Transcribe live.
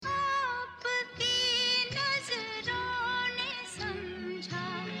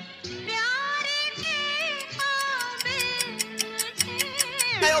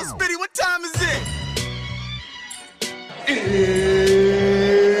Hey, yo, Spitty, what time is it?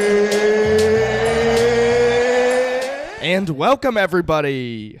 And welcome,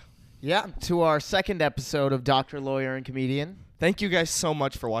 everybody. Yeah, to our second episode of Doctor, Lawyer, and Comedian. Thank you guys so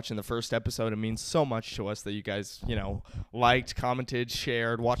much for watching the first episode. It means so much to us that you guys, liked, commented,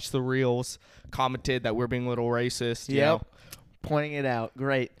 shared, watched the reels, commented that we're being a little racist. Yep. Pointing it out.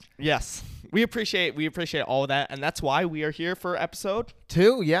 Great. Yes. We appreciate all of that, and that's why we are here for episode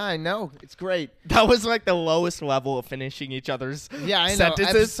 2. Yeah, I know. It's great. That was like the lowest level of finishing each other's I know.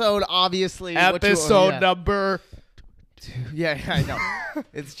 sentences. Episode, obviously. Episode number 2. Yeah, I know.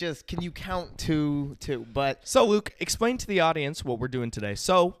 It's just, can you count two? But so, Luke, explain to the audience what we're doing today.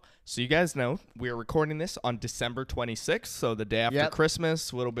 So you guys know, we are recording this on December 26th, so the day after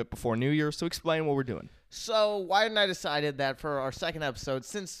Christmas, a little bit before New Year. So explain what we're doing. So Wyatt and I decided that for our second episode,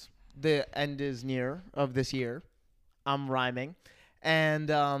 since the end is near of this year, I'm rhyming. And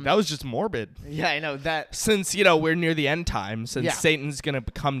that was just morbid. Yeah, I know that. Since we're near the end time, since Satan's gonna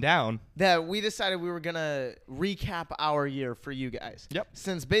come down, that we decided we were gonna recap our year for you guys. Yep.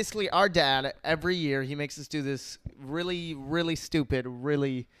 Since basically our dad every year he makes us do this really, really stupid,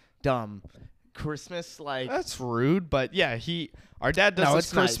 really dumb Christmas That's rude, but yeah, our dad does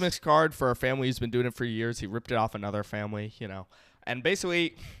this Christmas card for our family. He's been doing it for years. He ripped it off another family, and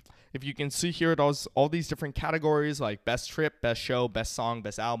basically, if you can see here, it does all these different categories like best trip, best show, best song,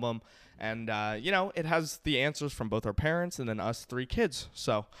 best album. And, it has the answers from both our parents and then us 3 kids.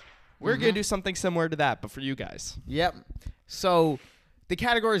 So we're going to do something similar to that, but for you guys. Yep. So the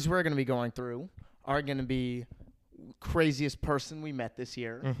categories we're going to be going through are going to be craziest person we met this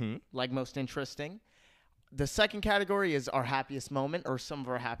year, like most interesting. The second category is our happiest moment or some of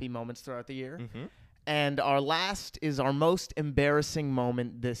our happy moments throughout the year. And our last is our most embarrassing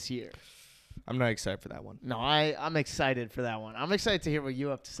moment this year. I'm not excited for that one. No, I'm excited for that one. I'm excited to hear what you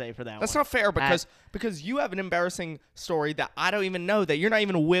have to say for that one. That's not fair because you have an embarrassing story that I don't even know, that you're not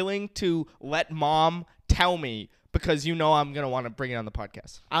even willing to let mom tell me because I'm going to want to bring it on the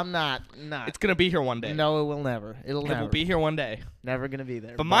podcast. I'm not. It's going to be here one day. No, it will never. It will be here one day. Never going to be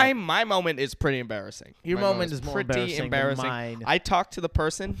there. But my moment is pretty embarrassing. Your moment is more embarrassing than mine. I talked to the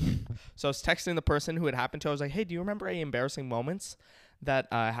person. So I was texting the person who it happened to. I was like, hey, do you remember any embarrassing moments that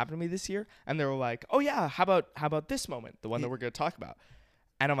happened to me this year? And they were like, oh, yeah, how about this moment, the one that we're going to talk about?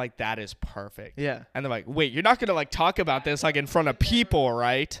 And I'm like, that is perfect. Yeah. And they're like, wait, you're not going to talk about this in front of people,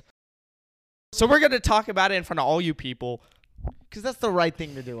 right? So we're going to talk about it in front of all you people. Because that's the right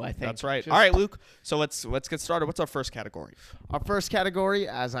thing to do, I think. That's right. All right, Luke. So let's get started. What's our first category? Our first category,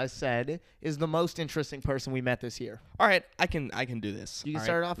 as I said, is the most interesting person we met this year. All right, I can do this. You can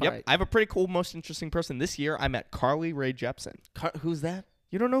start off? Yep. All right. I have a pretty cool most interesting person. This year, I met Carly Rae Jepsen. Who's that?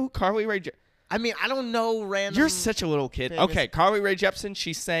 You don't know who Carly Rae Jepsen? I mean, I don't know random. You're such a little kid. Famous. Okay, Carly Rae Jepsen,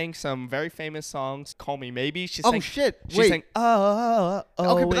 she sang some very famous songs. Call Me Maybe. She sang, shit. She sang, oh,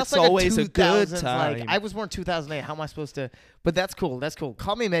 okay, but it's that's always a good time. I was born 2008. How am I supposed to? But that's cool. That's cool.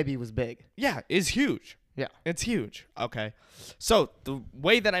 Call Me Maybe was big. Yeah, it's huge. Yeah. It's huge. Okay. So the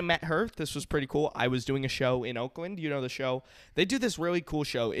way that I met her, this was pretty cool. I was doing a show in Oakland. You know the show. They do this really cool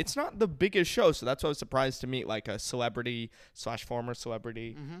show. It's not the biggest show, so that's why I was surprised to meet a celebrity / former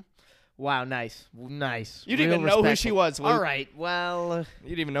celebrity. Wow, nice. You didn't even know who she was, Luke. All right, well. You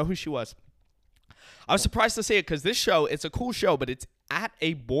didn't even know who she was. I was surprised to see it because this show, it's a cool show, but it's at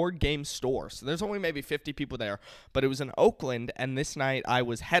a board game store. So there's only maybe 50 people there. But it was in Oakland, and this night I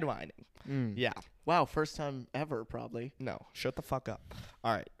was headlining. Yeah. Wow, first time ever, probably. No, shut the fuck up.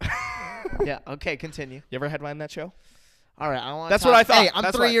 All right. Yeah, okay, continue. You ever headline that show? All right, I don't want That's what I thought. Hey,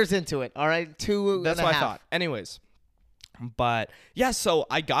 I'm 3 years into it, all right? 2 That's and a what half. I thought. Anyways. But, yeah, so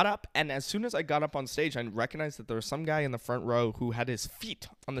I got up, and as soon as I got up on stage, I recognized that there was some guy in the front row who had his feet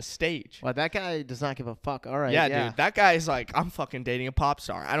on the stage. Well, that guy does not give a fuck. All right, yeah. Dude, that guy's like, I'm fucking dating a pop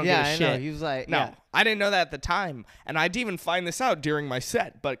star. I don't give a shit. Yeah, I know. He was like, no, I didn't know that at the time, and I didn't even find this out during my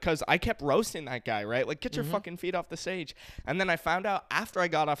set, but because I kept roasting that guy, right? Like, get your fucking feet off the stage. And then I found out after I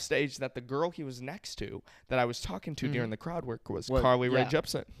got off stage that the girl he was next to that I was talking to during the crowd work was Carly Rae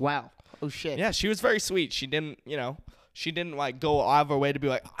Jepsen. Wow. Oh, shit. Yeah, she was very sweet. She didn't, she didn't go out of her way to be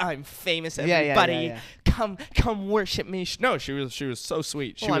like, I'm famous, everybody. Come worship me. No, she was so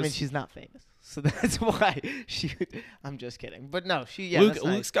sweet. I mean, she's not famous. So that's why I'm just kidding. But no, Luke's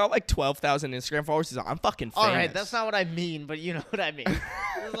nice. Got 12,000 Instagram followers. He's like, I'm fucking famous. All right, that's not what I mean, but you know what I mean.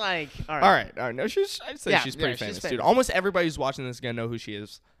 It's like, all right. No, I'd say she's pretty famous, dude. Almost everybody who's watching this is going to know who she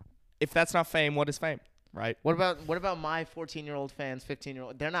is. If that's not fame, what is fame? Right. What about my 14-year-old fans,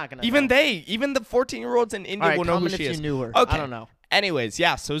 15-year-old? They're not gonna. Even the 14-year-olds in India will know who she is. You knew her. Okay. I don't know. Anyways,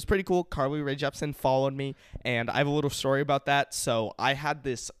 yeah, so it was pretty cool. Carly Rae Jepsen followed me, and I have a little story about that. So I had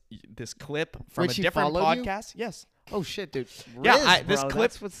this clip from a different podcast. Yes. Oh shit, dude. Yeah, Riz, this bro, clip.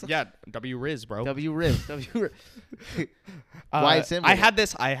 that's what's Yeah, W Riz, bro. W Riz. Wyatt Simba. I had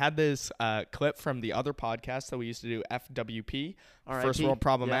this clip from the other podcast that we used to do, FWP, First World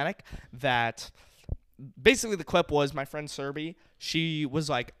Problematic. That basically the clip was my friend Serby. She was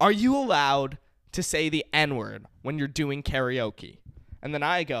like, "Are you allowed to say the N-word when you're doing karaoke?" And then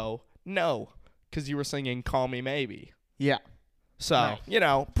I go, "No, because you were singing Call Me Maybe." Yeah. So,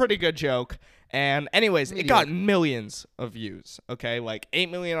 Nice. Pretty good joke. And anyways, it got millions of views, okay? Like 8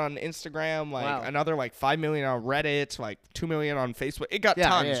 million on Instagram, like another like 5 million on Reddit, like 2 million on Facebook. It got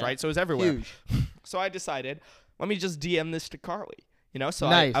tons, right? So it was everywhere. Huge. So I decided, let me just DM this to Carly. So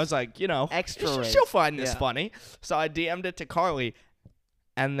Nice. I was like, Extra she'll find this funny. So I DM'd it to Carly.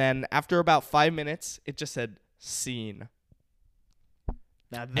 And then after about 5 minutes, it just said, "Scene."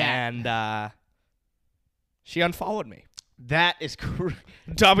 Now that. And she unfollowed me. That is correct.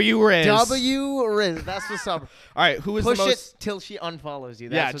 W Riz. W Riz. That's what's up. All right, who is Push the most? it till she unfollows you.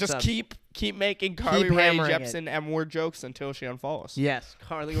 That's what's just up. keep making Carly Rae hammering Jepsen M-word jokes until she unfollows. Yes,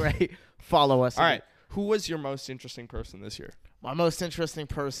 Carly Rae. Follow us. All right, who was your most interesting person this year? My most interesting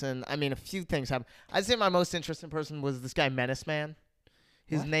person. I mean, a few things happened. I'd say my most interesting person was this guy Menace Man.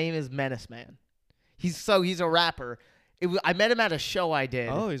 His name is Menace Man. He's a rapper. I met him at a show I did.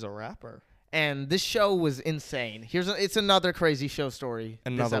 Oh, he's a rapper. And this show was insane. It's another crazy show story.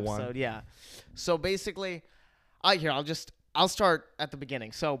 Another this episode, one. Yeah. So basically, I'll start at the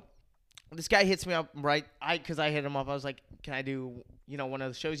beginning. So this guy hits me up, right? Because I hit him up. I was like, "Can I do one of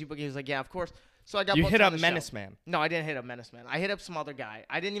the shows you book?" He was like, "Yeah, of course." So I got. You booked hit on up the Menace show. Man. No, I didn't hit up Menace Man. I hit up some other guy.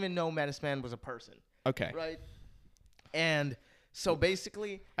 I didn't even know Menace Man was a person. Okay. Right. And so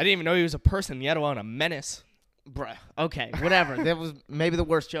basically, I didn't even know he was a person, yet alone a menace. bruh. Okay, whatever. That was maybe the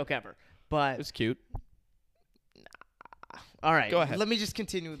worst joke ever. But It was cute. all right, Go ahead. Let me just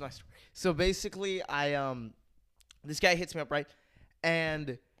continue with my story. So basically, this guy hits me up, right?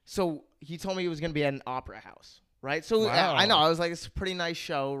 And so he told me he was going to be at an opera house, right? So Wow. I know. I was like, it's a pretty nice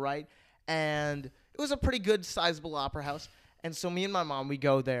show, right? And it was a pretty good, sizable opera house. And so me and my mom, we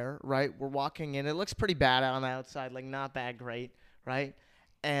go there, right? We're walking in. It looks pretty bad on the outside, like not that great, right?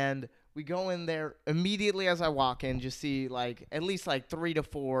 And we go in there immediately as I walk in, just see like at least like 3 to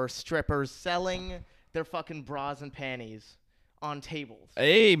 4 strippers selling their fucking bras and panties on tables.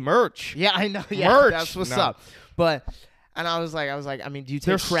 Hey, merch. Yeah, I know. Yeah, Merch. that's what's No. up. And I was like, I mean, do you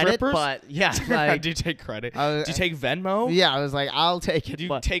They're take credit? strippers? But yeah, like, Do you take credit? I was- Do you take Venmo? yeah, I was like, I'll take it. Do you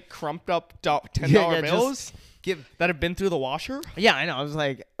but take crumped up $10 Yeah, bills give. that have been through the washer? Yeah, I know. I was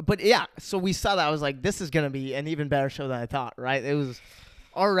like, but yeah. So we saw that. I was like, this is gonna be an even better show than I thought. Right? It was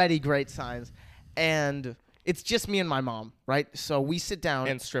already great signs, and it's just me and my mom. Right? So we sit down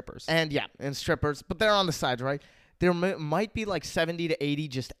And strippers. and strippers, but they're on the sides. Right? There might be like 70 to 80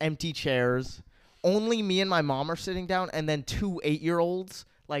 just empty chairs. Only me and my mom are sitting down, and then 2 8-year-olds,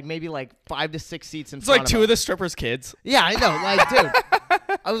 like maybe like 5 to 6 seats in It's front like of 2 us. of the strippers' kids. Yeah, I know. Like,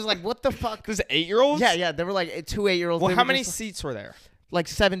 dude, I was like, what the fuck? There's 8-year-olds? Yeah. They were like 2 8-year-olds. Well, They how were many just, seats were there? like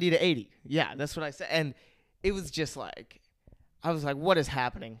 70 to 80. Yeah, that's what I said. And it was just like, I was like, what is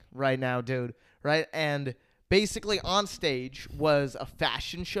happening right now, dude? Right? And basically on stage was a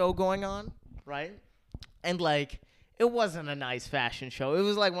fashion show going on, right? And like, it wasn't a nice fashion show. It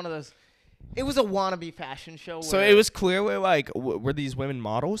was like one of those. It was a wannabe fashion show. So where, it was clearly like, were these women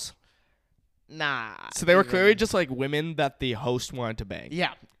models? Nah. So they were even- clearly just like women that the host wanted to bang.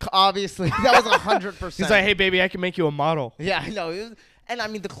 Yeah, obviously. That was 100%. He's like, hey, baby, I can make you a model. Yeah, I know. And I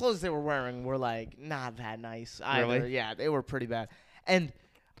mean, the clothes they were wearing were like not that nice either. Really? Yeah, they were pretty bad. And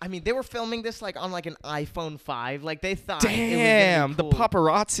I mean, they were filming this like on like an iPhone 5. Like they thought, Damn, it was gonna be the cool.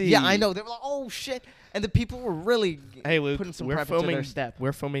 paparazzi. Yeah, I know. They were like, oh shit. And the people were really Hey, Luke, putting some we're prep into filming. their step.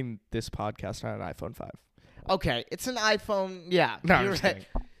 We're filming this podcast on an iPhone 5. Okay, it's an iPhone. Yeah, No, I'm you're just right. kidding.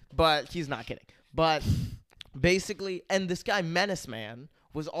 But he's not kidding. But basically, and this guy Menace Man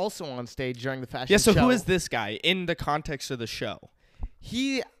was also on stage during the fashion Yeah. show. So who is this guy in the context of the show?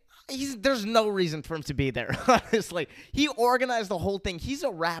 There's no reason for him to be there, honestly. He organized the whole thing. He's a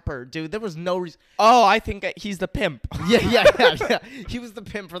rapper, dude. There was no reason. Oh, I think he's the pimp. Yeah. He was the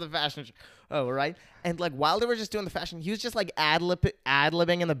pimp for the fashion show. Oh, right? And, like, while they were just doing the fashion, he was just, like,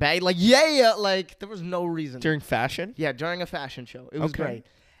 ad-libbing in the bag. Like, yeah. Like, there was no reason. During fashion? Yeah, during a fashion show. It was Okay. great.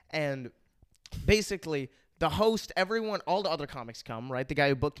 And basically, the host, everyone, all the other comics come, right? The guy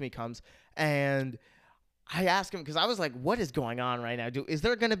who booked me comes. And I asked him, because I was like, what is going on right now? Is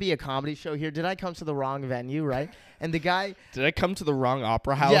there going to be a comedy show here? Did I come to the wrong venue, right? And the guy... Did I come to the wrong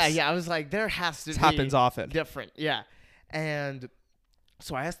opera house? Yeah. I was like, there has to This be... happens often. Different, yeah. And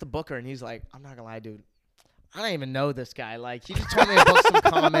So I asked the booker, and he's like, I'm not gonna lie, dude. I don't even know this guy. Like, he just told me to book some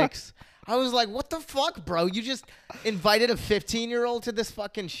comics. I was like, what the fuck, bro? You just invited a 15-year-old to this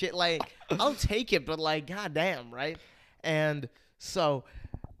fucking shit. Like, I'll take it, but, like, goddamn, right? And so,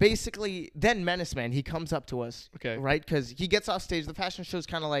 basically, then Menace Man, he comes up to us, right? Because he gets off stage. The fashion show's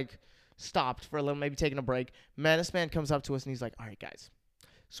kind of, like, stopped for a little, maybe taking a break. Menace Man comes up to us, and he's like, all right, guys.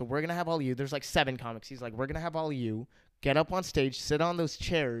 So we're going to have all of you. There's, like, 7 comics. He's like, we're going to have all of you. Get up on stage, sit on those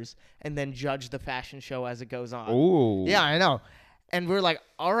chairs, and then judge the fashion show as it goes on. Ooh. Yeah, I know. And we're like,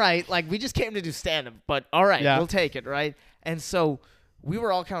 all right. Like, we just came to do stand-up, but all right, we'll take it, right? And so we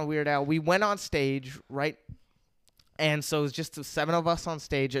were all kind of weirded out. We went on stage, right? And so it was just the 7 of us on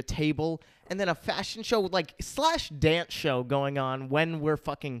stage, a table, and then a fashion show, like, / dance show going on when we're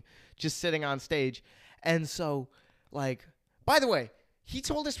fucking just sitting on stage. And so, like, by the way, he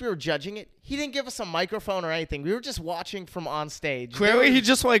told us we were judging it. He didn't give us a microphone or anything. We were just watching from on stage. Clearly, he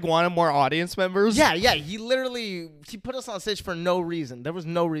just like wanted more audience members. Yeah. He put us on stage for no reason. There was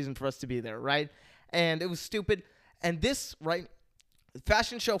no reason for us to be there, right? And it was stupid. And this, right,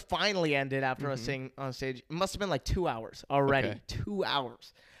 fashion show finally ended after us sitting on stage. It must have been like 2 hours already. Okay. 2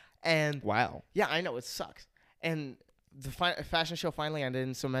 hours. And wow. Yeah, I know. It sucks. And the fashion show finally ended.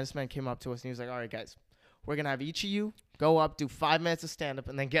 And so Menace Man came up to us and he was like, all right, guys, we're going to have each of you go up, do 5 minutes of stand-up,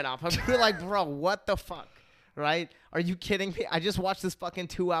 and then get off. I'm like, bro, what the fuck, right? Are you kidding me? I just watched this fucking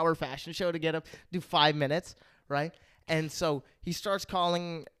 2-hour fashion show to get up, do 5 minutes, right? And so he starts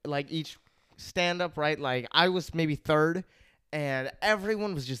calling, like, each stand-up, right? Like, I was maybe third, and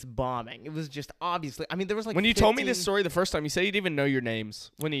everyone was just bombing. It was just obviously, I mean, there was like when you told me this story the first time, you said you didn't even know your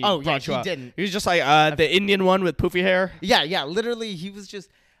names. When he he didn't. He was just like, the Indian one with poofy hair? Yeah, literally, he was just...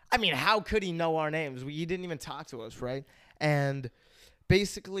 I mean, how could he know our names? He didn't even talk to us, right? And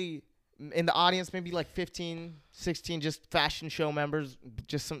basically, in the audience, maybe like 15, 16 just fashion show members,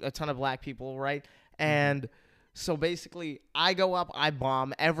 just a ton of black people, right? And so basically, I go up, I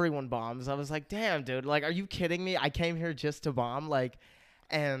bomb, everyone bombs. I was like, damn, dude, like, are you kidding me? I came here just to bomb, like,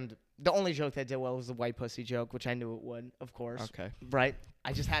 and the only joke that did well was the white pussy joke, which I knew it would, of course. Okay. Right?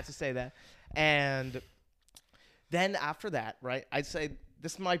 I just had to say that. And then after that, right, I'd say...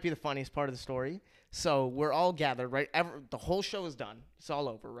 This might be the funniest part of the story. So we're all gathered, right? The whole show is done. It's all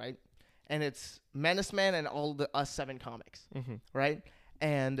over, right? And it's Menace Man and all us 7 comics, right?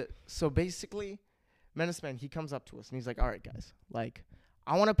 And so basically, Menace Man, he comes up to us and he's like, all right, guys, like,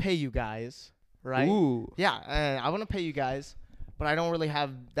 I want to pay you guys, right? Ooh. Yeah, I want to pay you guys, but I don't really have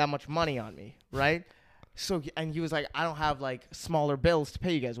that much money on me, right? So, and he was like, I don't have, like, smaller bills to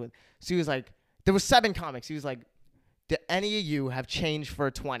pay you guys with. So he was like, there was 7 comics. He was like, do any of you have change for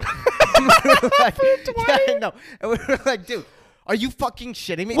a 20? Like, yeah, I know. And we were like, dude, are you fucking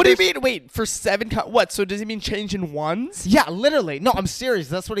shitting me? What do you mean? Wait, for 7 what? So does he mean change in ones? Yeah, literally. No, I'm serious.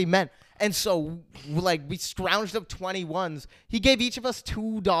 That's what he meant. And so, like, we scrounged up 21s. He gave each of us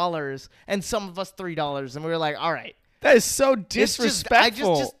 $2 and some of us $3. And we were like, all right. That is so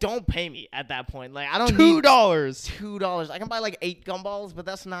disrespectful. Just don't pay me at that point. Like, I don't need $2. I can buy like 8 gumballs, but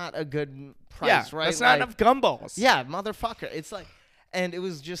that's not a good price, right? That's not enough gumballs. Yeah, motherfucker. It's like, and it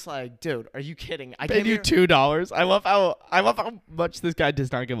was just like, dude, are you kidding? I paid you $2. I love how much this guy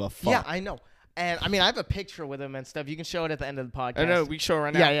does not give a fuck. Yeah, I know. And I mean, I have a picture with him and stuff. You can show it at the end of the podcast. I know, we show it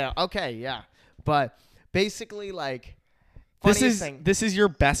right now. Yeah. Okay, yeah. But basically, like, this is your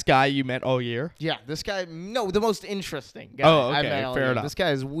best guy you met all year? Yeah, this guy, the most interesting guy I met all fair year. enough. This guy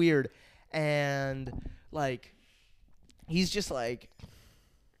is weird. And, like, he's just like,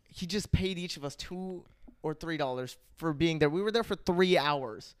 he just paid each of us $2 or $3 for being there. We were there for 3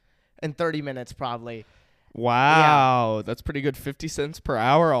 hours and 30 minutes probably. Wow, yeah. That's pretty good. 50 cents per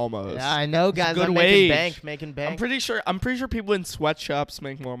hour almost. Yeah, I know, guys. Good I'm wage. making bank. I'm pretty sure people in sweatshops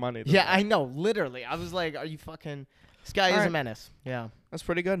make more money than that. I know, literally. I was like, are you fucking... This guy is a menace. Yeah. That's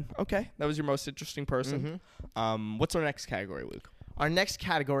pretty good. Okay. That was your most interesting person. What's our next category, Luke? Our next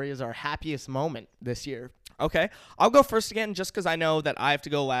category is our happiest moment this year. Okay. I'll go first again just because I know that I have to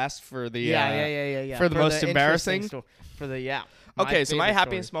go last for the for the most embarrassing. Okay, so my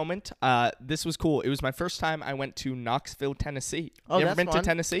happiest moment, this was cool. It was my first time I went to Knoxville, Tennessee. Oh, you ever been fun. to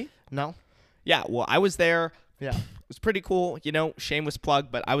Tennessee? No. Yeah, well, I was there. Yeah. It was pretty cool. You know, shameless plug,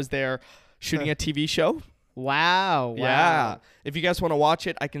 but I was there shooting a TV show. Wow. Yeah. If you guys want to watch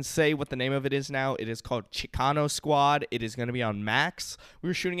it, I can say what the name of it is now. It is called Chicano Squad. It is going to be on Max. We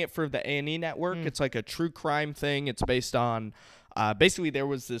were shooting it for the A&E network. It's like a true crime thing. It's based on basically there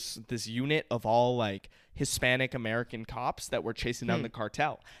was this unit of all like Hispanic American cops that were chasing down the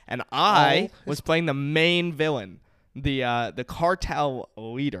cartel. And I was playing the main villain, the cartel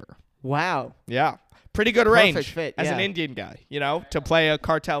leader. Wow. Yeah. pretty good range fit, as an yeah. Indian guy, you know, to play a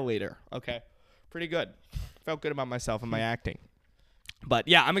cartel leader. Okay, pretty good. Felt good about myself and my acting. But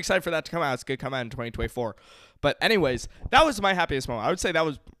yeah, I'm excited for that to come out. It's going to come out in 2024. But anyways, that was my happiest moment. I would say that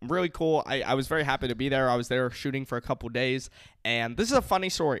was really cool. I was very happy to be there. I was there shooting for a couple days. And this is a funny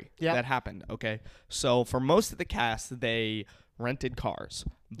story that happened, okay? So for most of the cast, they rented cars.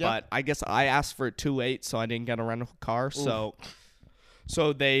 But I guess I asked for it too late, so I didn't get a rental car. Oof.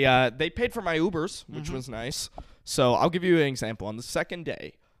 So they paid for my Ubers, which was nice. So I'll give you an example. On the second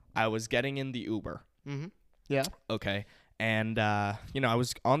day, I was getting in the Uber. Yeah. Okay. And, I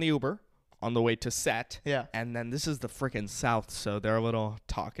was on the Uber on the way to set. Yeah. And then this is the freaking South, so they're a little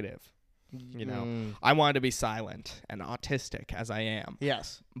talkative. You know, I wanted to be silent and autistic as I am.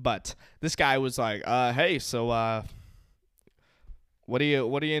 Yes. But this guy was like, hey, so what are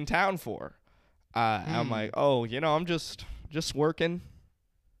you in town for? I'm like, oh, I'm just working.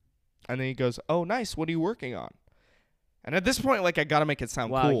 And then he goes, oh, nice. What are you working on? And at this point, like, I got to make it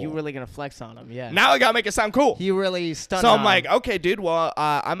sound cool. Wow, you really going to flex on him, yeah. Now I got to make it sound cool. He really stunned So I'm like, okay, dude, well,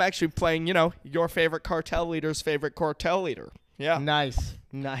 I'm actually playing, your favorite cartel leader's favorite cartel leader. Yeah. Nice.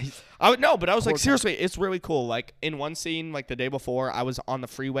 But I was like, seriously, it's really cool. Like, in one scene, like, the day before, I was on the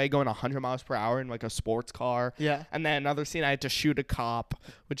freeway going 100 miles per hour in, like, a sports car. Yeah. And then another scene, I had to shoot a cop,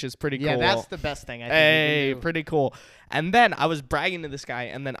 which is pretty cool. Yeah, that's the best thing I think Hey, you can do. pretty cool. And then I was bragging to this guy,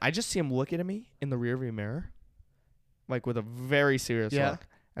 and then I just see him looking at me in the rearview mirror. Like, with a very serious look.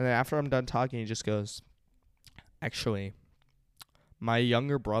 And then after I'm done talking, he just goes, actually, my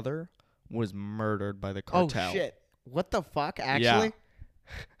younger brother was murdered by the cartel. Oh, shit. What the fuck, actually?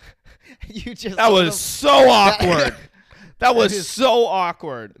 You just... That was so awkward. That was so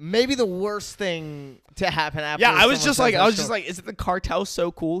awkward. Maybe the worst thing to happen after. Yeah, I was just like, is it the cartel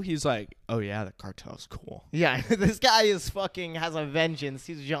so cool? He's like, oh, yeah, the cartel's cool. Yeah, this guy is has a vengeance.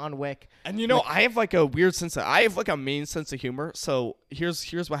 He's John Wick. And I have like a weird I have like a mean sense of humor. So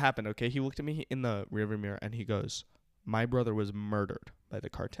here's what happened, okay? He looked at me in the rearview mirror and he goes, my brother was murdered by the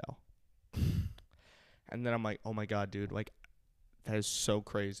cartel. And then I'm like, oh my God, dude, like, that is so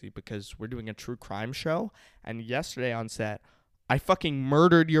crazy because we're doing a true crime show. And yesterday on set, I fucking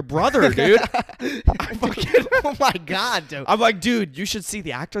murdered your brother, dude. Oh my God, dude. I'm like, dude, you should see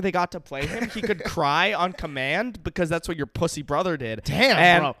the actor they got to play him. He could cry on command because that's what your pussy brother did.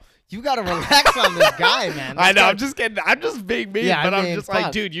 Damn, bro. You got to relax on this guy, man. I know. I'm just kidding. I'm just being mean. Yeah, but I mean, I'm just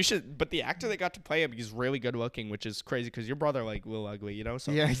like, dude, you should. But the actor they got to play him, he's really good looking, which is crazy because your brother, like, Will Ugly,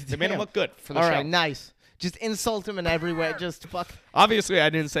 So yeah, they made him look good for the show. show. All right, nice. Just insult him in every way. Just fuck. Obviously,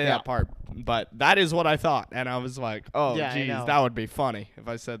 I didn't say that part, but that is what I thought. And I was like, oh, geez, that would be funny if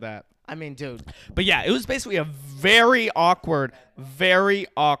I said that. I mean, dude. But yeah, it was basically a very awkward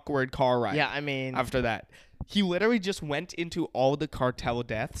car ride. Yeah, I mean. After that. He literally just went into all the cartel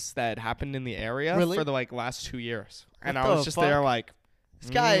deaths that happened in the area for the last 2 years. And I was just there like.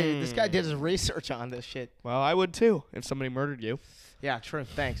 This guy did his research on this shit. Well, I would too if somebody murdered you. Yeah, true.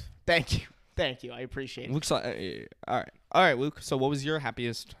 Thanks. Thank you. I appreciate it. Looks like all right, Luke. So, what was your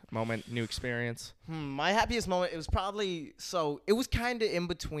happiest moment, new experience? My happiest moment. It was probably it was kind of in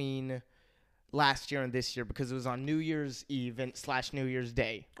between last year and this year because it was on New Year's Eve / New Year's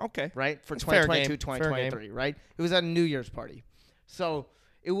Day. Okay. Right for It's 2022, 2023. Right. It was at a New Year's party. So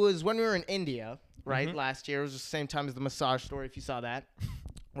it was when we were in India. Right. Last year it was the same time as the massage story. If you saw that.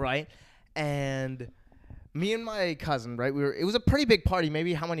 Right. And me and my cousin. Right. It was a pretty big party.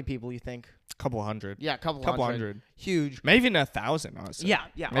 Maybe how many people you think? Couple hundred. Yeah, couple hundred. Huge. Maybe even 1,000, honestly.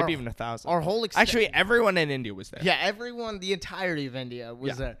 Yeah. Maybe even 1,000. Our whole actually, everyone in India was there. Yeah, everyone, the entirety of India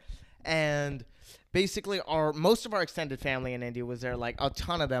was there. And basically, most of our extended family in India was there, like a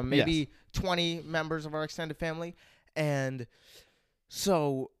ton of them, maybe 20 members of our extended family. And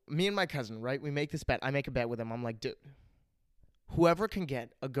so me and my cousin, right, we make this bet. I make a bet with him. I'm like, dude, whoever can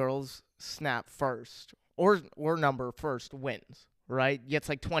get a girl's snap first or number first wins. Right? Gets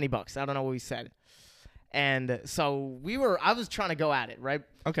like $20. I don't know what we said. And so I was trying to go at it, right?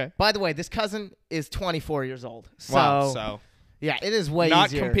 Okay. By the way, this cousin is 24 years old. So, wow. So yeah, it is way not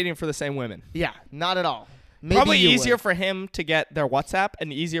easier. Not competing for the same women. Yeah, not at all. Maybe probably easier for him to get their WhatsApp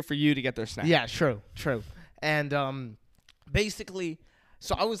and easier for you to get their snap. Yeah, true. And basically,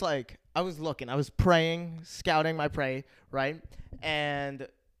 so I was looking. I was praying, scouting my prey, right? And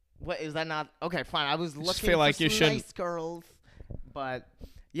what is that not? Okay, fine. I was looking feel like for you some shouldn't. Nice girls. But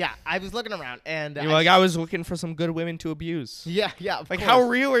yeah, I was looking around and I was looking for some good women to abuse. Yeah. Like, how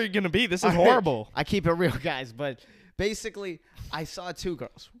real are you gonna be? This is horrible. I keep it real, guys. But basically, I saw two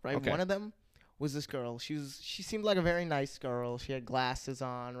girls. Right, okay. One of them was this girl. She seemed like a very nice girl. She had glasses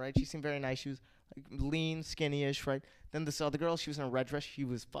on. Right, she seemed very nice. She was lean, skinny-ish, right? Then this other girl, she was in a red dress. She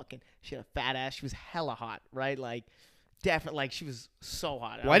had a fat ass. She was hella hot, right? Like, definitely, like, she was so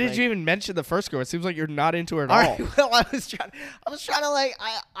hot. Why did you even mention the first girl? It seems like you're not into her at all all. right, well, I was trying to, like,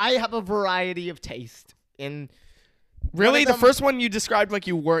 I have a variety of taste in. Really? The first one you described like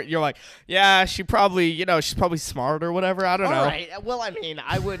you weren't. You're like, yeah, she's probably smart or whatever. I don't know. All right. Well, I mean,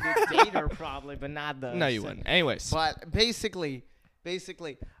 I would date her probably, but not the. No, you wouldn't. Anyways. But basically,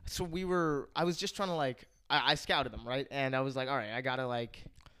 so I was just trying to, like, I scouted them, right? And I was like, all right, I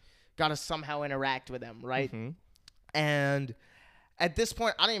gotta somehow interact with them, right? Mm-hmm. And at this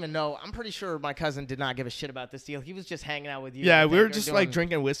point, I don't even know. I'm pretty sure my cousin did not give a shit about this deal. He was just hanging out with you. Yeah, we were just like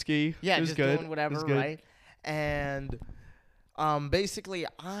drinking whiskey. Yeah, it was just good. doing whatever, right? And basically,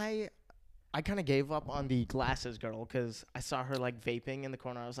 I kind of gave up on the glasses girl because I saw her, like, vaping in the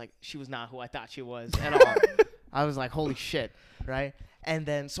corner. I was like, she was not who I thought she was at all. I was like, holy shit, right? And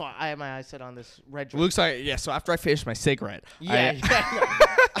then, so I had my eyes set on this red dress. Looks like, yeah, so after I finished my cigarette. Yeah.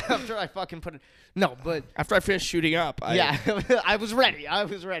 After I fucking put it. No, but. After I finished shooting up. I was ready.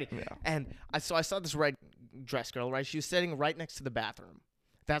 Yeah. And I saw this red dress girl, right? She was sitting right next to the bathroom.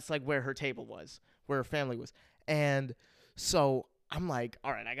 That's, like, where her table was, where her family was. And so I'm like,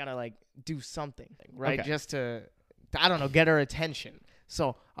 all right, I got to, like, do something, right? Okay. Just to, I don't know, get her attention.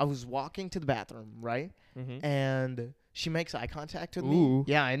 So I was walking to the bathroom, right? Mm-hmm. And she makes eye contact with Ooh. me.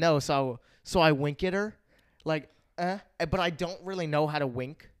 Yeah, I know. So I wink at her, like, but I don't really know how to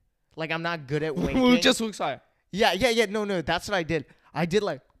wink. Like, I'm not good at winking. Who just looks like? Yeah. No, that's what I did. I did,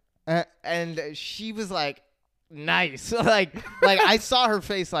 like, and she was like, nice. like I saw her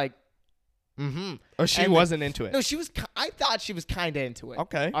face, like, mm-hmm. Oh, she wasn't into it. No, she was. I thought she was kind of into it.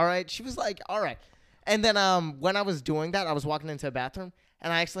 Okay. All right. She was like, all right. And then when I was doing that, I was walking into a bathroom,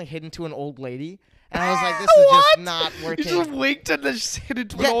 and I accidentally hit into an old lady. And I was like, this is just not working. You just winked and then just hit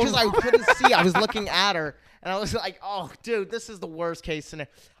into an old lady. Yeah, because I couldn't see. I was looking at her, and I was like, oh, dude, this is the worst case scenario.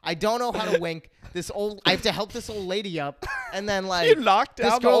 I don't know how to wink. I have to help this old lady up. And then, like, you knocked this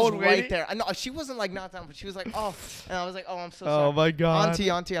down girl's the old right lady? there. No, she wasn't, like, knocked down, but she was like, oh. And I was like, oh, I'm so sorry. Oh, my God.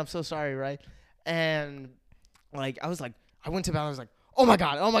 Auntie, I'm so sorry, right? And, like, I was like, I went to bed. I was like, oh, my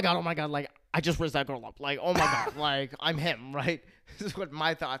God. Like, I just raised that girl up. Like, oh, my God. Like, I'm him, right? This is what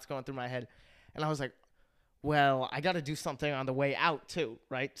my thoughts going through my head. And I was like, well, I got to do something on the way out, too,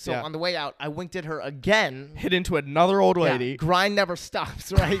 right? So on the way out, I winked at her again. Hit into another old lady. Yeah, grind never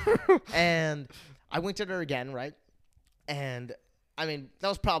stops, right? And I winked at her again, right? And, I mean, that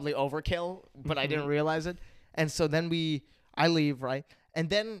was probably overkill, but I didn't realize it. And so then I leave, right? And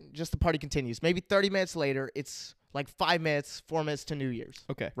then just the party continues. Maybe 30 minutes later, it's like 4 minutes to New Year's.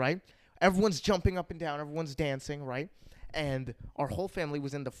 Okay. Right? Everyone's jumping up and down. Everyone's dancing, right? And our whole family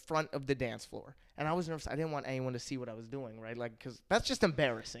was in the front of the dance floor. And I was nervous. I didn't want anyone to see what I was doing, right? Like, because that's just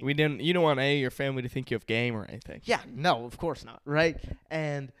embarrassing. You don't want your family to think you have game or anything. Yeah, no, of course not, right?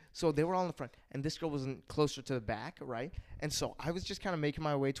 And so they were all in the front. And this girl was closer to the back, right? And so I was just kind of making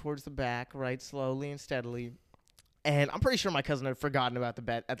my way towards the back, right? Slowly and steadily. And I'm pretty sure my cousin had forgotten about the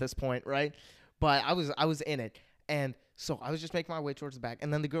bet at this point, right? But I was in it. And so I was just making my way towards the back.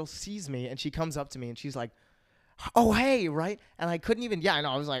 And then the girl sees me, and she comes up to me, and she's like, oh, hey, right? And I couldn't even, I know.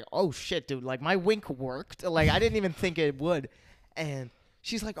 I was like, oh, shit, dude. Like, my wink worked. Like, I didn't even think it would. And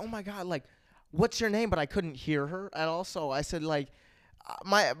she's like, oh, my God, like, what's your name? But I couldn't hear her at all. So I said, like,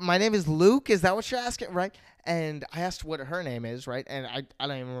 my name is Luke. Is that what you're asking? Right? And I asked what her name is, right? And I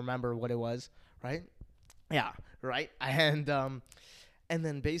don't even remember what it was, right? Yeah, right? And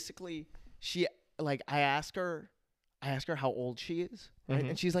then basically she, like, I ask her how old she is, right? Mm-hmm.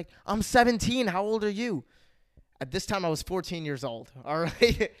 And she's like, I'm 17. How old are you? At this time, I was 14 years old, all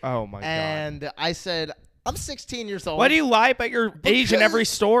right? Oh, my God. And I said, I'm 16 years old. Why do you lie about your age in every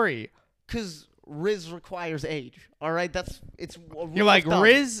story? Because Riz requires age, all right? It's You're like,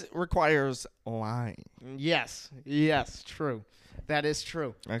 Riz requires lying. Yes, true. That is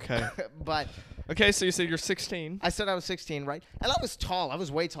true. Okay. But... Okay, so you said you're 16. I said I was 16, right? And I was tall. I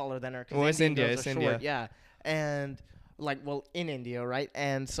was way taller than her. Well, it's India. It's India. Yeah. And, like, well, in India, right?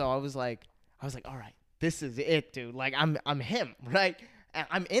 And so I was like, all right. This is it, dude. Like, I'm him, right? And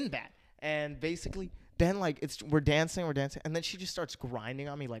I'm in that. And basically, then, like, we're dancing, and then she just starts grinding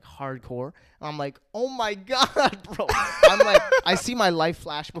on me, like, hardcore. And I'm like, oh, my God, bro. I'm like, I see my life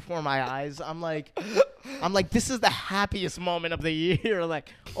flash before my eyes. I'm like, this is the happiest moment of the year.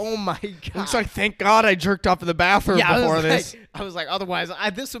 Like, oh, my God. Looks like, thank God I jerked off in the bathroom before this. I was like, otherwise,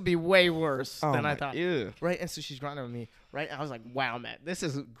 this would be way worse than I thought. Ew. Right? And so she's grinding on me, right? And I was like, wow, man, this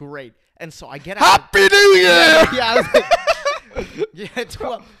is great. And so I get out. Happy New Year! I was like, yeah,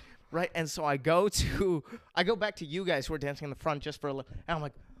 12. Right? And so I go back to you guys who are dancing in the front just for a little. And I'm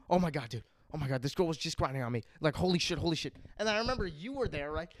like, oh, my God, dude. oh my God, this girl was just grinding on me. Like, holy shit. And then I remember you were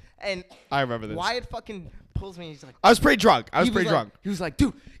there, right? And I remember this. Wyatt fucking pulls me. He's like, I was pretty drunk. He was like,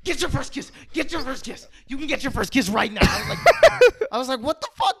 dude, get your first kiss. Get your first kiss. You can get your first kiss right now. I was like, what the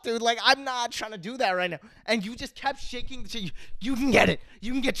fuck, dude? Like, I'm not trying to do that right now. And you just kept shaking. You can get it.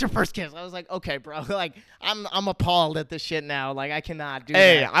 You can get your first kiss. I was like, okay, bro. Like, I'm appalled at this shit now. Like, I cannot do that.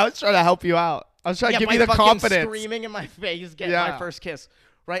 Hey, I was trying to help you out. I was trying to give you the confidence. Screaming in my face, getting my first kiss,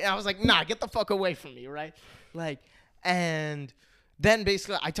 right? And I was like, nah, get the fuck away from me, right? Like, and then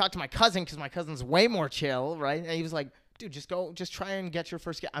basically I talked to my cousin because my cousin's way more chill, right? And he was like, dude, just try and get your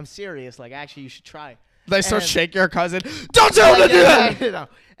first kiss. I'm serious. Like, actually, you should try. They start shaking your cousin. Don't tell him to do that. You know.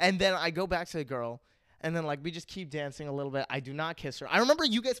 And then I go back to the girl. And then, like, we just keep dancing a little bit. I do not kiss her. I remember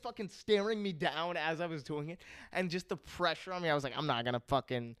you guys fucking staring me down as I was doing it. And just the pressure on me. I was like, I'm not going to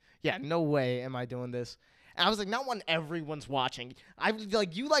fucking, no way am I doing this. And I was like, not when everyone's watching.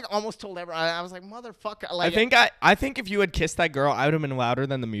 You almost told everyone. I was like, motherfucker. Like, I think if you had kissed that girl, I would have been louder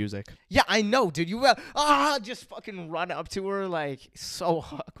than the music. Yeah, I know, dude. You just fucking run up to her, like, so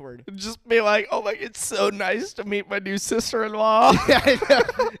awkward. Just be like, oh my, it's so nice to meet my new sister-in-law.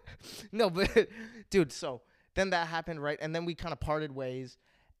 No, but... Dude, so then that happened, right? And then we kind of parted ways,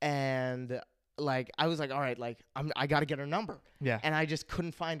 and like I was like, all right, like I got to get her number. Yeah. And I just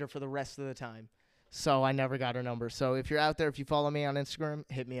couldn't find her for the rest of the time, so I never got her number. So if you're out there, if you follow me on Instagram,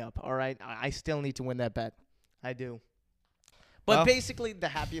 hit me up. All right, I still need to win that bet. I do. But basically, the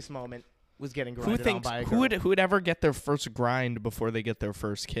happiest moment was getting grinded on by a girl. Who would ever get their first grind before they get their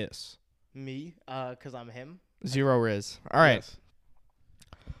first kiss? Me, because I'm him. Zero Riz. All right.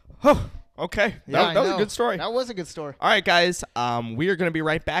 Yes. Okay, Yeah, that was a good story. That was a good story. All right, guys, we are going to be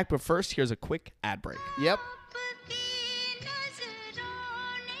right back, but first, here's a quick ad break. Yep.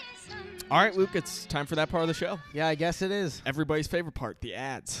 All right, Luke, it's time for that part of the show. Yeah, I guess it is. Everybody's favorite part, the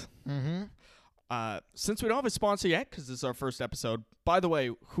ads. Mm-hmm. Since we don't have a sponsor yet, because this is our first episode, by the way,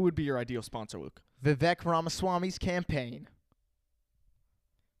 who would be your ideal sponsor, Luke? Vivek Ramaswamy's campaign.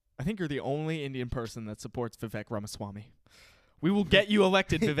 I think you're the only Indian person that supports Vivek Ramaswamy. We will get you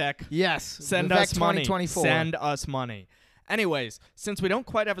elected, Vivek. Yes. Send Vivek us money. 2024. Send us money. Anyways, since we don't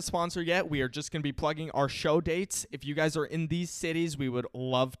quite have a sponsor yet, we are just going to be plugging our show dates. If you guys are in these cities, we would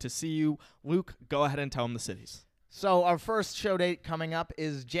love to see you. Luke, go ahead and tell them the cities. So our first show date coming up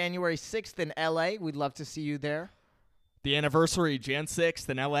is January 6th in L.A. We'd love to see you there. The anniversary, Jan 6th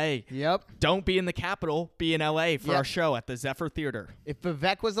in L.A. Yep. Don't be in the capital. Be in L.A. for our show at the Zephyr Theater. If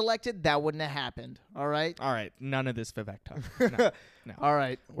Vivek was elected, that wouldn't have happened. All right? All right. None of this Vivek talk. No. All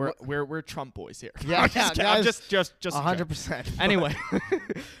right. We're Trump boys here. Yeah, I'm just 100%.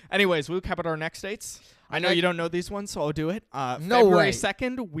 Anyways, Luke, how about our next dates? I know you don't know these ones, so I'll do it. No February way.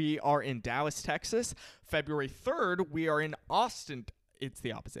 2nd, we are in Dallas, Texas. February 3rd, we are in Austin. It's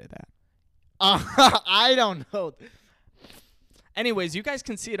the opposite of that. I don't know. Anyways, you guys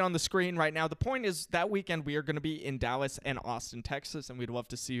can see it on the screen right now. The point is that weekend we are going to be in Dallas and Austin, Texas, and we'd love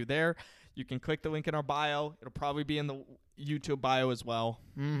to see you there. You can click the link in our bio. It'll probably be in the YouTube bio as well.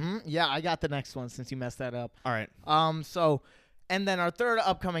 Mm-hmm. Yeah, I got the next one since you messed that up. All right. And then our third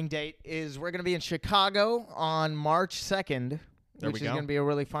upcoming date is we're going to be in Chicago on March 2nd, which is going to be a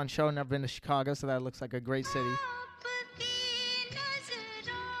really fun show. Never been to Chicago, so that looks like a great city.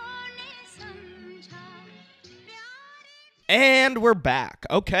 And we're back.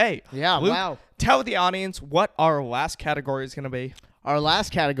 Okay. Yeah, Luke, wow. Tell the audience what our last category is going to be. Our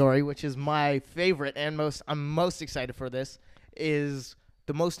last category, which is my favorite and I'm most excited for this, is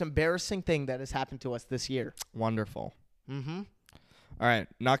the most embarrassing thing that has happened to us this year. Wonderful. Mm-hmm. All right.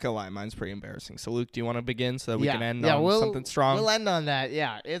 Not going to lie. Mine's pretty embarrassing. So, Luke, do you want to begin so that we can end on something strong? We'll end on that.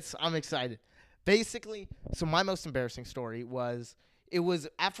 Yeah, I'm excited. Basically, so my most embarrassing story was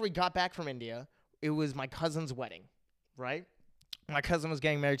after we got back from India, it was my cousin's wedding. Right? My cousin was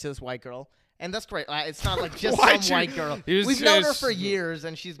getting married to this white girl, and that's great. It's not like just some white girl. We've known her for years,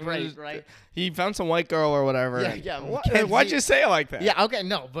 and she's great, right? He found some white girl or whatever. Yeah. Why'd you say it like that? Yeah, okay,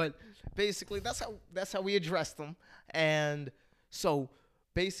 no, but basically that's how we addressed them. And so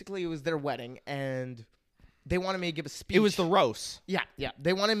basically it was their wedding, and they wanted me to give a speech. It was the roast. Yeah.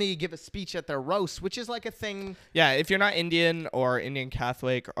 They wanted me to give a speech at their roast, which is like a thing. Yeah, if you're not Indian or Indian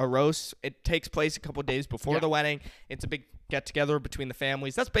Catholic, a roast, it takes place a couple days before the wedding. It's a big get-together between the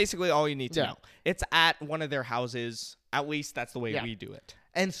families. That's basically all you need to know. It's at one of their houses. At least that's the way we do it.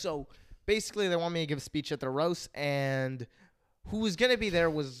 And so basically they want me to give a speech at their roast, and who was going to be there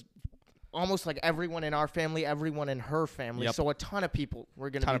was almost like everyone in our family, everyone in her family. Yep. So a ton of people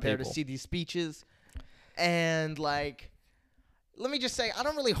were going to be there to see these speeches. And, like, let me just say, I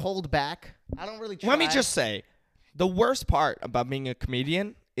don't really hold back. I don't really try. Let me just say, the worst part about being a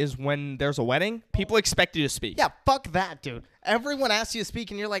comedian is when there's a wedding, people expect you to speak. Yeah, fuck that, dude. Everyone asks you to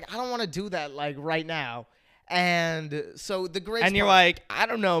speak, and you're like, I don't want to do that, like, right now. And so the greatest And you're part, like, I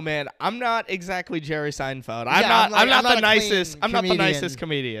don't know, man. I'm not exactly Jerry Seinfeld. Yeah, I'm not the a nicest. clean I'm not the comedian. nicest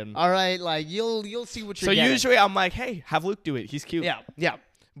comedian. All right, like you'll see what you're So getting. usually I'm like, hey, have Luke do it. He's cute. Yeah,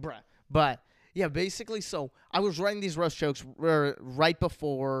 bruh. But yeah, basically, so I was writing these roast jokes right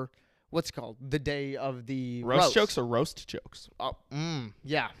before what's it called the day of the Roast jokes or roast jokes? Oh,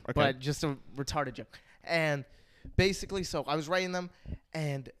 yeah, Okay. but just a retarded joke. And basically, so I was writing them,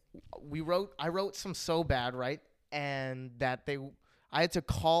 and I wrote some so bad, right? And that I had to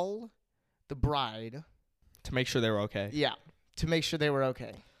call the bride To make sure they were okay. Yeah, to make sure they were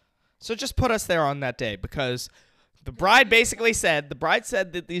okay. So just put us there on that day because the bride said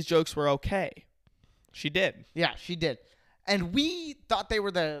that these jokes were okay. She did. Yeah, she did. And we thought they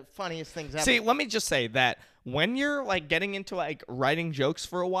were the funniest things ever. See, let me just say that when you're like getting into like writing jokes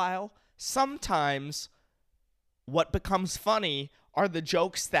for a while, sometimes what becomes funny are the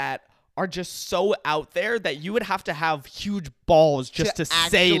jokes that are just so out there that you would have to have huge balls just to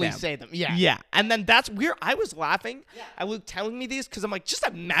say them. Yeah. Yeah. And then that's weird. I was laughing at Luke telling me these because I'm like, just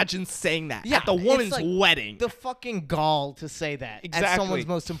imagine saying that at the woman's wedding. The fucking gall to say that at someone's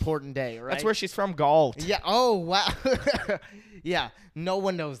most important day, right? That's where she's from, Galt. Yeah. Oh, wow. Yeah. No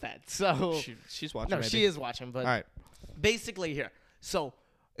one knows that. So She's watching. no, maybe. she is watching. But All right. basically here. So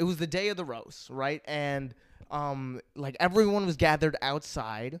it was the day of the roast, right? And like everyone was gathered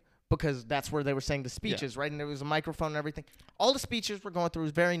outside, because that's where they were saying the speeches, right? And there was a microphone and everything. All the speeches were going through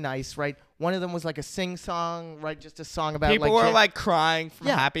was very nice, right? One of them was like a sing-song, right? Just a song about people were like crying from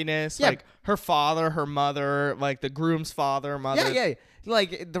happiness. Yeah. Like her father, her mother, like the groom's father, mother. Yeah.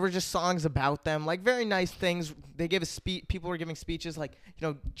 Like there were just songs about them, like very nice things. They gave a speech. People were giving speeches, like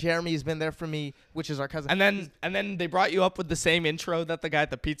Jeremy's been there for me, which is our cousin. And then they brought you up with the same intro that the guy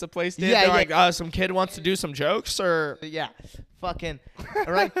at the pizza place did. Yeah, They're like, some kid wants to do some jokes, or yeah, fucking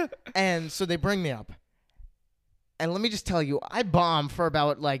all right. And so they bring me up, and let me just tell you, I bombed for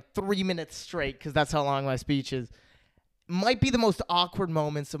about like 3 minutes straight because that's how long my speech is. Might be the most awkward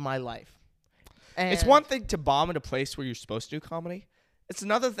moments of my life. And it's one thing to bomb at a place where you're supposed to do comedy. It's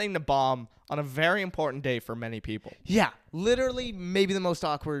another thing to bomb on a very important day for many people. Yeah, literally, maybe the most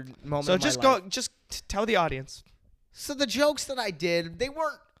awkward moment. So of my life. just tell the audience. So the jokes that I did, they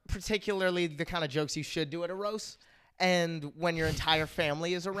weren't particularly the kind of jokes you should do at a roast, and when your entire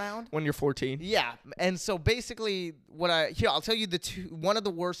family is around. When you're 14. Yeah, and so basically, I'll tell you one of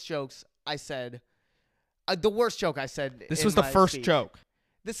the worst jokes I said. The worst joke I said. This was the first joke.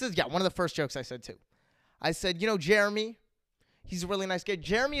 This is one of the first jokes I said too. I said, Jeremy. He's a really nice guy.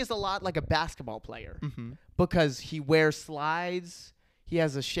 Jeremy is a lot like a basketball player because he wears slides, he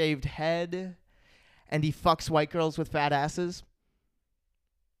has a shaved head, and he fucks white girls with fat asses.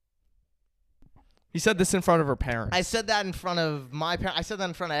 He said this in front of her parents. I said that in front of my parents. I said that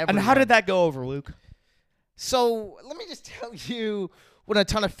in front of everyone. And how did that go over, Luke? So let me just tell you, when a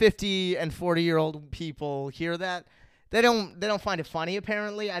ton of 50 and 40-year-old people hear that, they don't find it funny,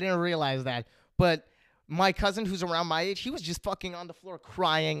 apparently. I didn't realize that. But my cousin, who's around my age, he was just fucking on the floor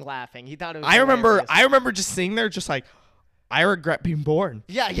crying, laughing. He thought it was hilarious. I remember just sitting there just like, I regret being born.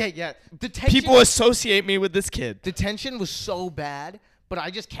 Yeah. People associate me with this kid. The tension was so bad, but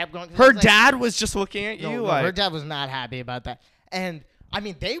I just kept going. Her dad was just looking at you. No, like, her dad was not happy about that. And, I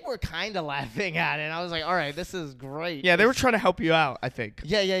mean, they were kind of laughing at it. And I was like, all right, this is great. Yeah, they were trying to help you out, I think.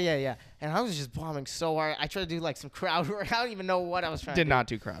 Yeah. And I was just bombing so hard. I tried to do, like, some crowd work. I don't even know what I was trying to do. Did not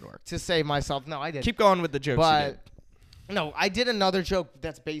do crowd work. To save myself. No, I did. Keep going with the jokes you did. No, I did another joke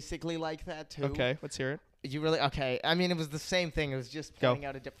that's basically like that, too. Okay, let's hear it. You really? Okay. I mean, it was the same thing. It was just pointing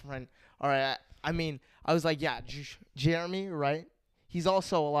out a different. All right. I mean, I was like, yeah, Jeremy, right? He's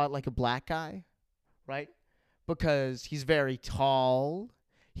also a lot like a black guy, right? Because he's very tall.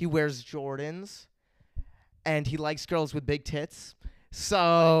 He wears Jordans. And he likes girls with big tits.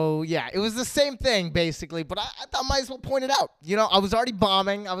 So, yeah, it was the same thing, basically. But I thought I might as well point it out. I was already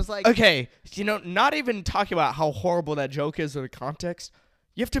bombing. I was like. Okay. Not even talking about how horrible that joke is in the context.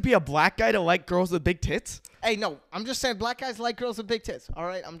 You have to be a black guy to like girls with big tits? Hey, no. I'm just saying black guys like girls with big tits. All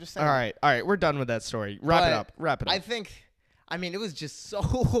right? I'm just saying. All right. We're done with that story. Wrap it up. I think. I mean, it was just so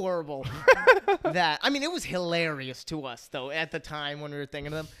horrible that. I mean, it was hilarious to us, though, at the time when we were thinking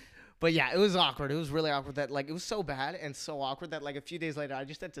of them. But, yeah, it was awkward. It was really awkward that, like, it was so bad and so awkward that, like, a few days later, I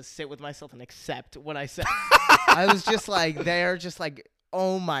just had to sit with myself and accept what I said. I was just, like, there, just, like,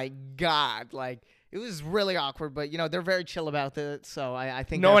 oh, my God. Like, it was really awkward. But, they're very chill about it. So, I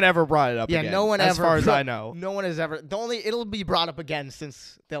think no one ever brought it up again. Yeah, no one as ever. As far as I know. No one has ever. It'll be brought up again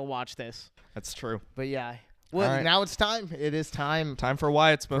since they'll watch this. That's true. But, yeah. Well, All right. now it's time. It is time. Time for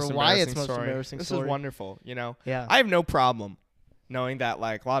Wyatt's most embarrassing story. Embarrassing this story. is wonderful. You know, Yeah. I have no problem knowing that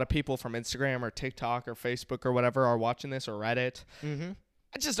like a lot of people from Instagram or TikTok or Facebook or whatever are watching this or Reddit. Mm-hmm.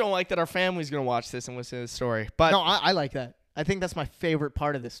 I just don't like that our family's gonna watch this and listen to this story. But No, I like that. I think that's my favorite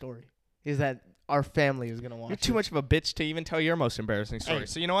part of this story is that our family is gonna watch. you're too much of a bitch to even tell your most embarrassing story. Hey.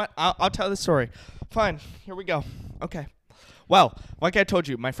 So you know what? I'll tell the story. Fine. Here we go. Okay. Well, like I told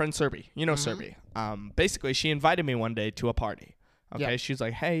you, my friend Serbi, you know Serbi. Basically, she invited me one day to a party. Okay, Yeah. she's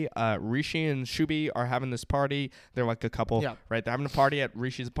like, hey, Rishi and Shubi are having this party. They're like a couple, Yeah. right? They're having a party at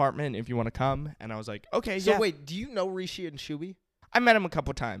Rishi's apartment if you want to come. And I was like, okay, So yeah. wait, do you know Rishi and Shubi? I met him a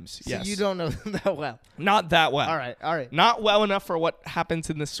couple times. So Yes. you don't know them that well. Not that well. All right. Not well enough for what happens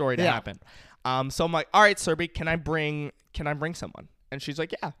in this story to Yeah. happen. So I'm like, all right, Serbi, can I bring someone? And she's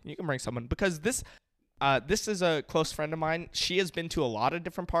like, yeah, you can bring someone because this is a close friend of mine. She has been to a lot of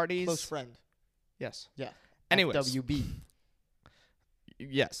different parties. Close friend. Yes. Yeah. Anyways. FWB.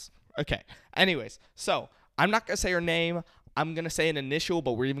 Yes. Okay. Anyways, so I'm not gonna say her name. I'm gonna say an initial,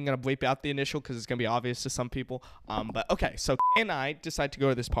 but we're even gonna bleep out the initial because it's gonna be obvious to some people. But okay, so Kay and I decide to go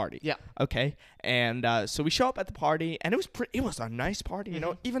to this party. Yeah. Okay. And so we show up at the party, and it was a nice party. You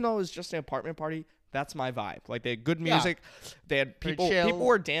know, even though it was just an apartment party, that's my vibe. Like they had good music. They had Very people. chill. People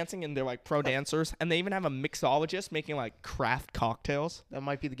were dancing, and they're like pro dancers, and they even have a mixologist making like craft cocktails. That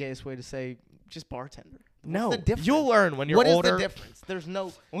might be the gayest way to say just bartender. No, What's the difference? you'll learn when you're What is older. the difference? There's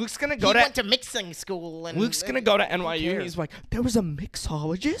no. Luke's gonna He go went to mixing school and Luke's gonna go to who NYU. cares? He's like, there was a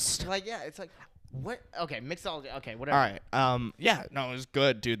mixologist. Like, yeah, it's like, what? Okay, mixology. Okay, whatever. All right. Yeah. No, it was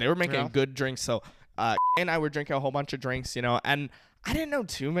good, dude. They were making Yeah. good drinks. So, and I were drinking a whole bunch of drinks, you know, and I didn't know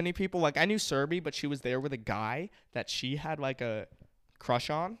too many people. Like, I knew Serbi, but she was there with a guy that she had like a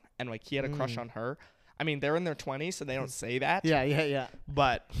crush on, and like he had a crush on her. I mean, they're in their 20s, so they don't say that. Yeah.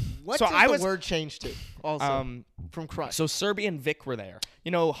 But What so does I the was word change to? Also, from crush. so Serbi and Vic were there.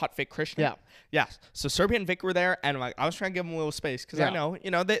 You know, Hot Vic Krishna. Yeah. Yeah. So Serbi and Vic were there, and like I was trying to give them a little space because I Yeah. know, you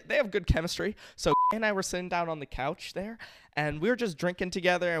know, they have good chemistry. So and I were sitting down on the couch there, and we were just drinking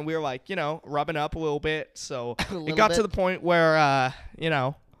together, and we were like, you know, rubbing up a little bit. So it got to the point where, you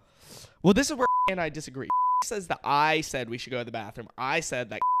know, well, this is where and I disagree. Says that I said we should go to the bathroom. I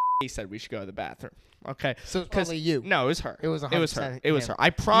said that he said we should go to the bathroom. Okay. So it's only you. No, it was her. It was 100% It was him. her.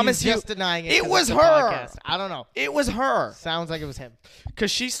 I promise He's you. just denying it. It 'cause was it's a her. podcast. I don't know. It was her. Sounds like it was him. Because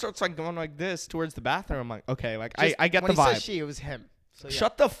she starts like going like this towards the bathroom. I'm like, okay, like Just I get when the he vibe. says she, it was him. So, yeah.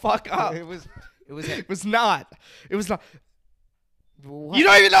 Shut the fuck up. It was him. It was not. It was not. What? You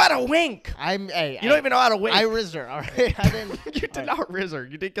don't even know how to wink. Hey, You don't even know how to wink. I rizzed her. All right. I didn't. You did not rizz her.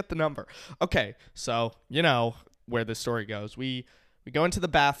 You didn't get the number. Okay, so you know where this story goes. We go into the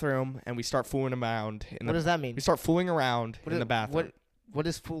bathroom and we start fooling around. What does that mean? We start fooling around in the bathroom. What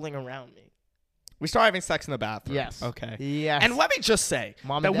does fooling around mean? We start having sex in the bathroom. Yes. Okay. Yes. And let me just say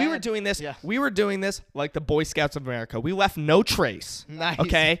Mom that and we were Dad? doing this. Yeah. We were doing this like the Boy Scouts of America. We left no trace. Nice.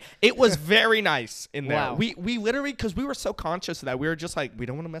 Okay. It was very nice in there. Wow. We literally, because we were so conscious of that, we were just like, we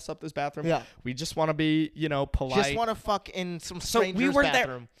don't want to mess up this bathroom. Yeah. We just want to be, you know, polite. Just want to fuck in some So stranger's we were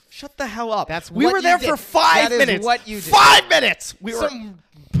bathroom. there. Shut the hell up. That's we what were you there did. for 5 That is minutes. what you did. 5 minutes. We were. Some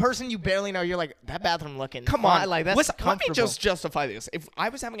person you barely know. You're like, that bathroom looking. Come fine." on. Like that's Listen, let me comfortable. just justify this. If I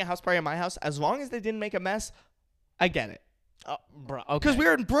was having a house party at my house, as long as they didn't make a mess, I get it. Bro. Okay. Because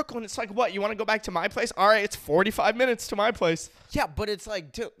we're in Brooklyn. It's like, what? You want to go back to my place? All right, it's 45 minutes to my place. Yeah, but it's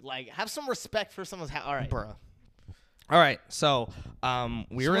like, dude, like, have some respect for someone's house. All right. Bruh. All right, so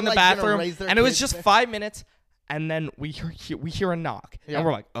we were in the Someone, like, gonna bathroom, raise their and it was kids just there? 5 minutes, and then we hear a knock, Yeah. and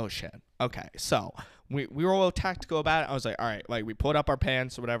we're like, oh, shit. Okay, so we were a little tactical about it. I was like, all right, like, we pulled up our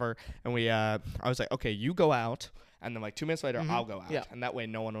pants or whatever, and I was like, okay, you go out, and then, like, 2 minutes later, I'll go out, Yeah. and that way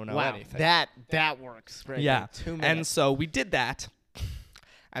no one will know Wow. anything. That works. Right Yeah, there. 2 minutes. and so we did that,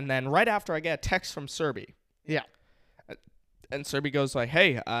 and then right after I get a text from Serbi. Yeah. And Serbi goes like,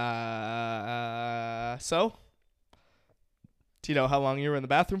 hey, so? Do you know how long you were in the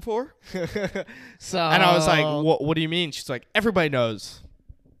bathroom for? So. And I was like, what do you mean? She's like, everybody knows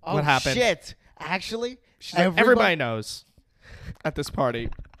what happened. Shit. Actually, She's like, everybody knows at this party.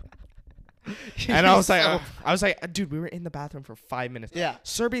 And I was like, dude, we were in the bathroom for 5 minutes. Yeah.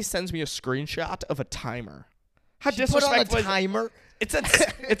 Serbi sends me a screenshot of a timer. How She put on a disrespectful is it? timer.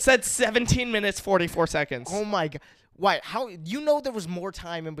 It said 17 minutes 44 seconds. Oh my god. Why? How? You know there was more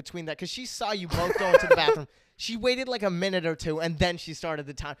time in between that because she saw you both go into the bathroom. She waited like a minute or two and then she started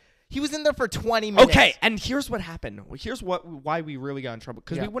the time. He was in there for 20 minutes. Okay, and here's what happened. Here's why we really got in trouble.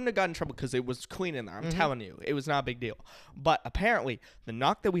 Because Yeah. we wouldn't have gotten in trouble because it was clean in there. I'm telling you. It was not a big deal. But apparently, the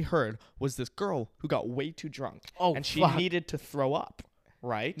knock that we heard was this girl who got way too drunk. Oh, and she fuck. needed to throw up.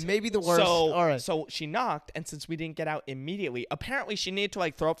 right? Maybe the worst. So, all right. so she knocked, and since we didn't get out immediately, apparently she needed to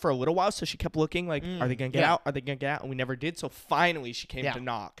like throw up for a little while. So she kept looking like, are they gonna get out? Are they gonna get out? And we never did. So finally, she came to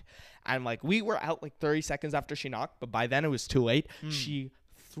knock, and like we were out like 30 seconds after she knocked, but by then it was too late. She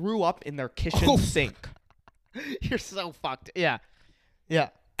threw up in their kitchen sink. You're so fucked. Yeah. Yeah.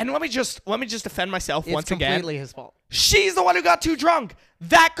 And let me just defend myself once again. It's completely his fault. She's the one who got too drunk.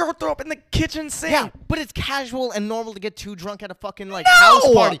 That girl threw up in the kitchen sink. Yeah, but it's casual and normal to get too drunk at a fucking like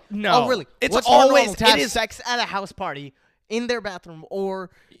house party. No. Oh, really? It's What's always more normal to have it is sex at a house party in their bathroom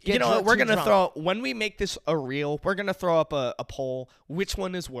or get you know what? drunk We're too gonna drunk. when we make this a reel, we're gonna throw up a poll. Which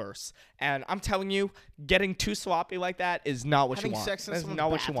one is worse? And I'm telling you, getting too sloppy like that is not what having you want. sex in That's someone's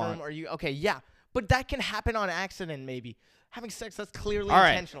not what you bathroom. want. Are you okay? Yeah, but that can happen on accident. Maybe having sex that's clearly All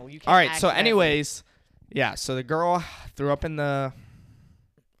right. intentional. You can't All right. So, accidentally- anyways, yeah. So the girl threw up in the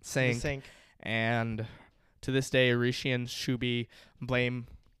sink. And to this day, Rishi and Shubi blame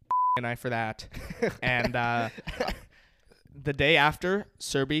and I for that. And the day after,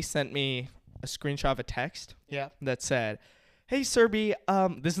 Serbi sent me a screenshot of a text that said, "Hey Serbi,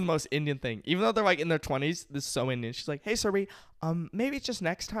 this is the most Indian thing. Even though they're like in their 20s, this is so Indian." She's like, "Hey Serbi, maybe it's just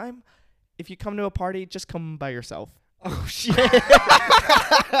next time, if you come to a party, just come by yourself." Oh shit!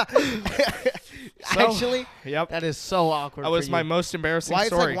 So, Actually, yep. that is so awkward. That was for my you. most embarrassing Why? It's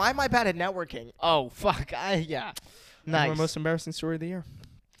story. like, why am I bad at networking? Oh fuck! Yeah. Nice. My most embarrassing story of the year.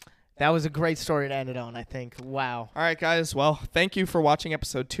 That was a great story to end it on, I think. Wow. All right, guys. Well, thank you for watching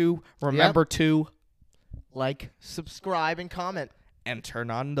episode 2. Remember to like, subscribe, and comment. and turn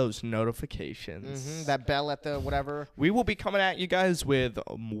on those notifications. That bell at the whatever. We will be coming at you guys with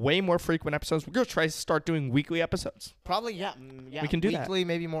way more frequent episodes. We're going to try to start doing weekly episodes. Probably, yeah. We can do that. weekly,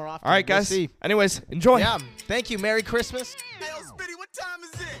 maybe more often. All right, We'll guys. see. Anyways, enjoy. Yeah. Thank you. Merry Christmas. Hey, yo, Spitty,